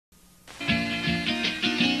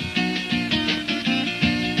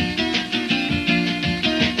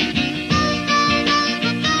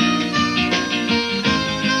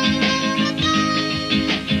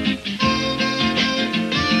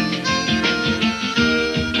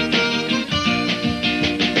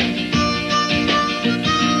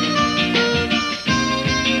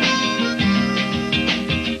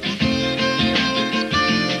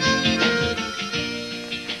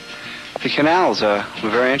canals were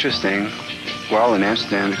very interesting while in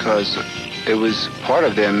Amsterdam because it was part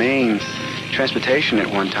of their main transportation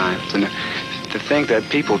at one time. And to think that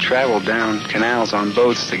people traveled down canals on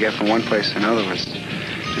boats to get from one place to another was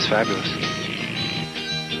just fabulous.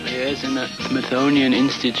 Yes, in the Smithsonian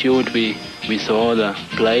Institute we saw the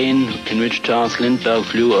plane in which Charles Lindbergh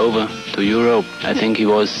flew over to Europe. I think he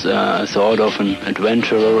was sort of an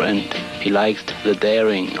adventurer and he liked the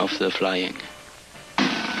daring of the flying.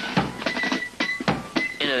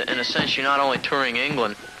 In a sense, you're not only touring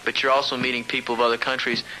England, but you're also meeting people of other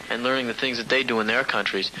countries and learning the things that they do in their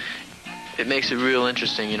countries. It makes it real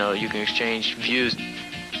interesting, you know, you can exchange views.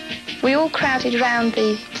 We all crowded around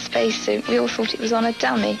the spacesuit. We all thought it was on a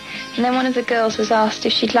dummy. And then one of the girls was asked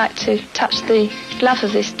if she'd like to touch the glove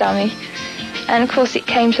of this dummy. And of course it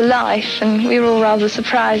came to life, and we were all rather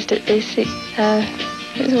surprised at this. It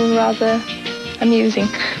was all rather amusing.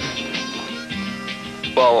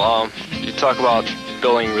 Well, you talk about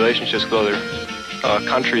building relationships with other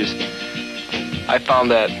countries. I found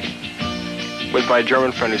that with my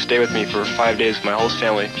German friend who stayed with me for 5 days with my host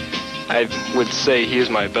family, I would say he is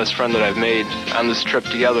my best friend that I've made on this trip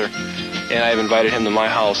together. And I've invited him to my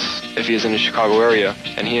house if he is in the Chicago area,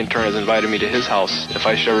 and he in turn has invited me to his house if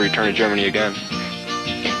I should ever return to Germany again.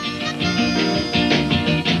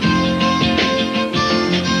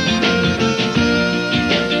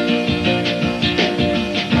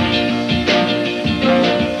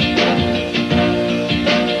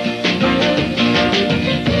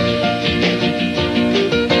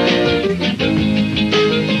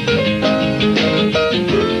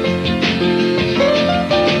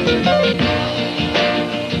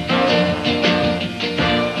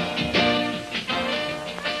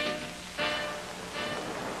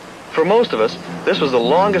 For most of us, this was the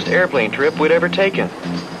longest airplane trip we'd ever taken.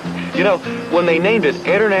 You know, when they named it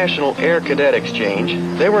International Air Cadet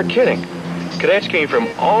Exchange, they weren't kidding. Cadets came from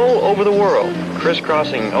all over the world,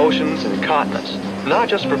 crisscrossing oceans and continents, not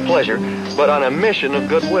just for pleasure, but on a mission of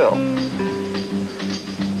goodwill.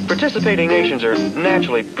 Participating nations are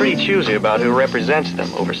naturally pretty choosy about who represents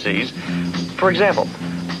them overseas. For example,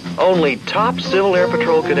 only top Civil Air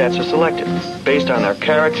Patrol cadets are selected based on their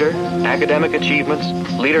character, academic achievements,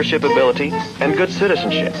 leadership ability, and good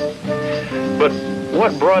citizenship. But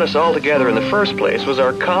what brought us all together in the first place was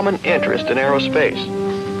our common interest in aerospace.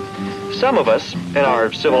 Some of us in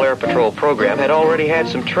our Civil Air Patrol program had already had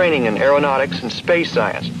some training in aeronautics and space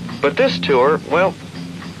science. But this tour, well,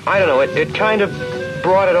 I don't know, it kind of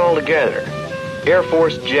brought it all together. Air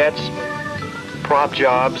Force jets, prop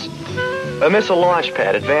jobs, a missile launch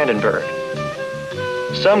pad at Vandenberg.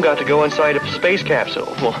 Some got to go inside a space capsule.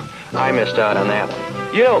 Well, I missed out on that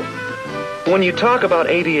one. You know, when you talk about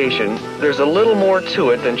aviation, there's a little more to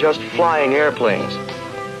it than just flying airplanes.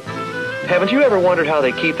 Haven't you ever wondered how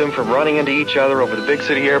they keep them from running into each other over the big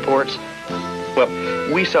city airports? Well,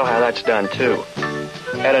 we saw how that's done too.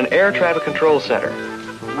 At an air traffic control center.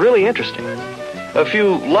 Really interesting. A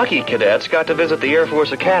few lucky cadets got to visit the Air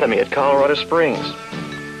Force Academy at Colorado Springs.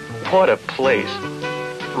 What a place.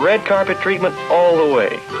 Red carpet treatment all the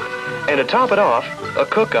way. And to top it off, a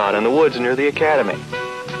cook-on in the woods near the academy.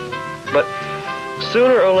 But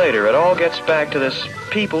sooner or later, it all gets back to this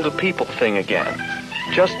people-to-people thing again.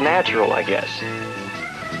 Just natural, I guess.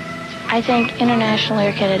 I think International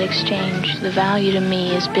Air Cadet Exchange, the value to me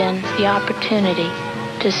has been the opportunity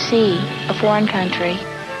to see a foreign country,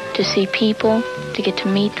 to see people, to get to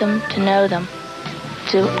meet them, to know them,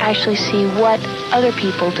 to actually see what other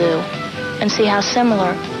people do and see how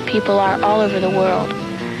similar people are all over the world.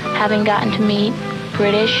 Having gotten to meet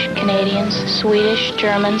British, Canadians, Swedish,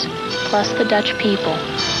 Germans, plus the Dutch people,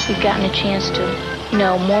 we've gotten a chance to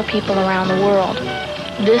know more people around the world.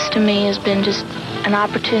 This to me has been just an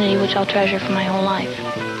opportunity which I'll treasure for my whole life.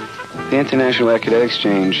 The International Air Cadet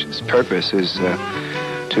Exchange's purpose is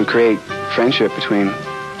to create friendship between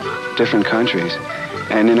different countries.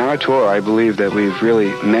 And in our tour, I believe that we've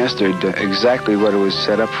really mastered exactly what it was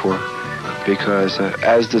set up for. Because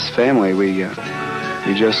as this family, we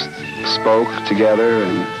just spoke together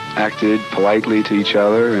and acted politely to each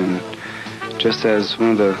other, and just as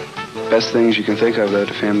one of the best things you can think of that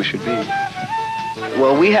a family should be.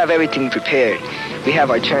 Well, we have everything prepared. We have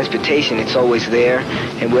our transportation, it's always there,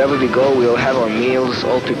 and wherever we go, we'll have our meals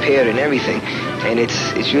all prepared and everything. And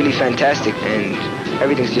it's really fantastic, and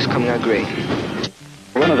everything's just coming out great.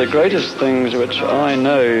 One of the greatest things which I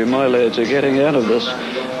know my lads are getting out of this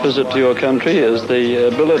visit to your country is the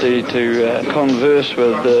ability to converse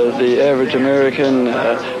with the average American,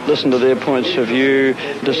 listen to their points of view,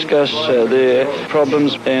 discuss their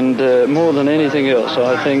problems, and more than anything else,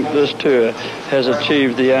 I think this tour has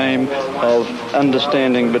achieved the aim of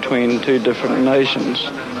understanding between two different nations.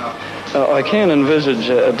 I can envisage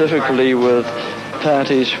a difficulty with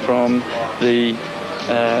parties from the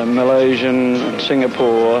Malaysian,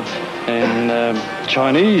 Singapore, and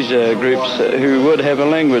Chinese groups who would have a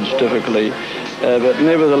language difficulty. But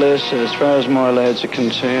nevertheless, as far as my lads are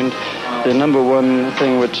concerned, the number one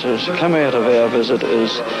thing which has come out of our visit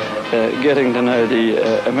is getting to know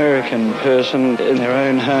the American person in their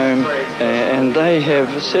own home, and they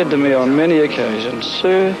have said to me on many occasions,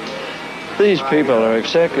 "Sir, these people are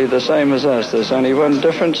exactly the same as us. There's only one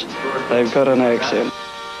difference. They've got an accent."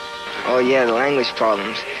 Oh yeah, the language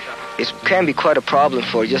problems. It can be quite a problem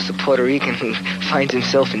for just a Puerto Rican who finds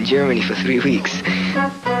himself in Germany for 3 weeks.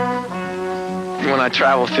 When I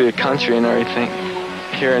travel through the country and everything,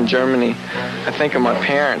 here in Germany, I think of my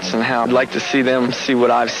parents and how I'd like to see them see what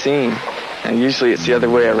I've seen. And usually it's the other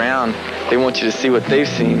way around. They want you to see what they've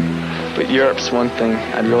seen. But Europe's one thing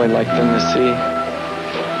I'd really like them to see.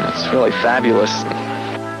 It's really fabulous.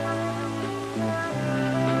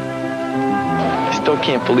 I still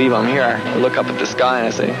can't believe I'm here. I look up at the sky and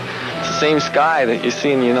I say, it's the same sky that you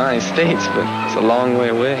see in the United States, but it's a long way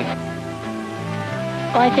away.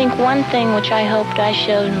 Well, I think one thing which I hoped I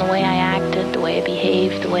showed in the way I acted, the way I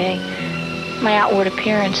behaved, the way my outward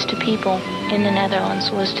appearance to people in the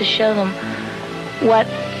Netherlands was to show them what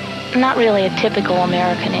not really a typical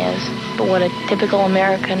American is, but what a typical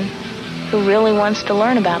American who really wants to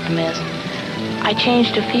learn about them is. I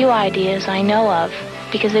changed a few ideas I know of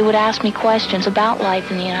because they would ask me questions about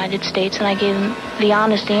life in the United States, and I gave them the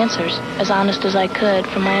honest answers, as honest as I could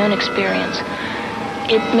from my own experience.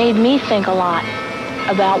 It made me think a lot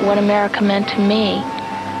about what America meant to me,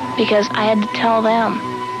 because I had to tell them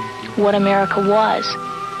what America was.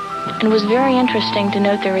 And it was very interesting to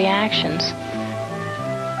note their reactions.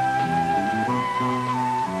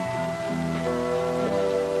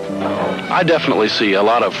 I definitely see a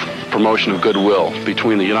lot of promotion of goodwill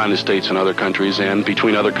between the United States and other countries, and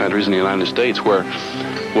between other countries and the United States, where,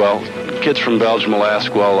 well, kids from Belgium will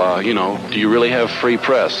ask, well, you know, do you really have free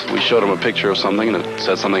press? We showed him a picture of something and it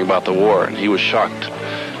said something about the war, and he was shocked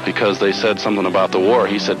because they said something about the war.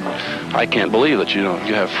 He said, I can't believe that, you know,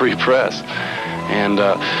 you have free press. And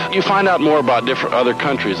you find out more about different other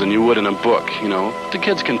countries than you would in a book, you know. The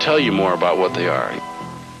kids can tell you more about what they are.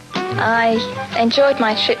 I enjoyed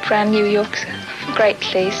my trip around New York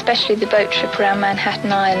greatly, especially the boat trip around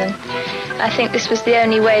Manhattan Island. I think this was the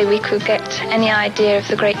only way we could get any idea of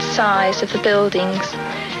the great size of the buildings.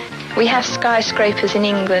 We have skyscrapers in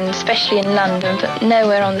England, especially in London, but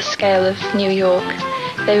nowhere on the scale of New York.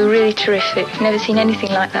 They were really terrific. Never seen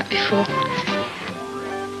anything like that before.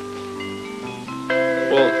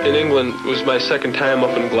 Well, in England, it was my second time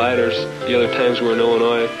up in gliders. The other times were in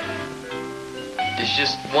Illinois. It's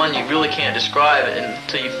just one you really can't describe it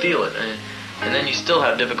until you feel it, and then you still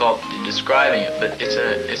have difficulty describing it. But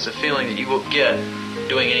it's a feeling that you won't get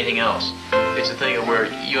doing anything else. It's a thing of where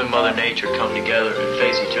you and Mother Nature come together and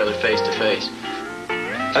face each other face to face.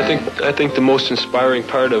 I think the most inspiring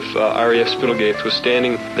part of RAF Spittlegates was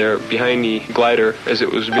standing there behind the glider as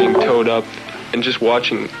it was being towed up, and just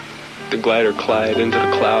watching the glider glide into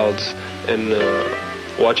the clouds, and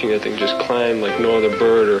watching that thing just climb like no other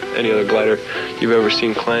bird or any other glider you've ever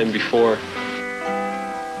seen climb before.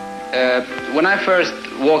 When I first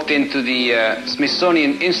walked into the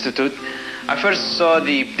Smithsonian Institute, I first saw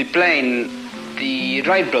the plane the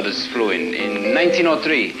Wright brothers flew in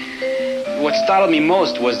 1903. What startled me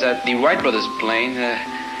most was that the Wright brothers plane,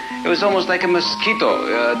 it was almost like a mosquito.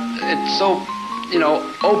 It's so, you know,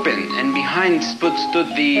 open, and behind stood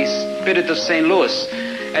the Spirit of St. Louis,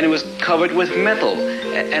 and it was covered with metal.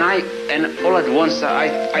 And all at once I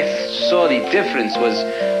saw the difference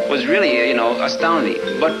was really, you know, astounding.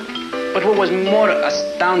 But what was more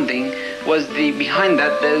astounding was behind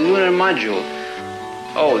that the lunar module.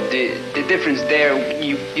 Oh, the difference there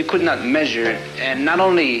you could not measure, and not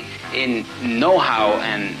only in know-how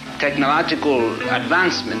and technological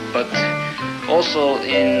advancement, but also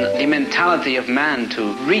in the mentality of man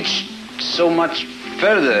to reach so much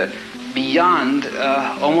further beyond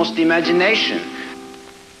almost imagination.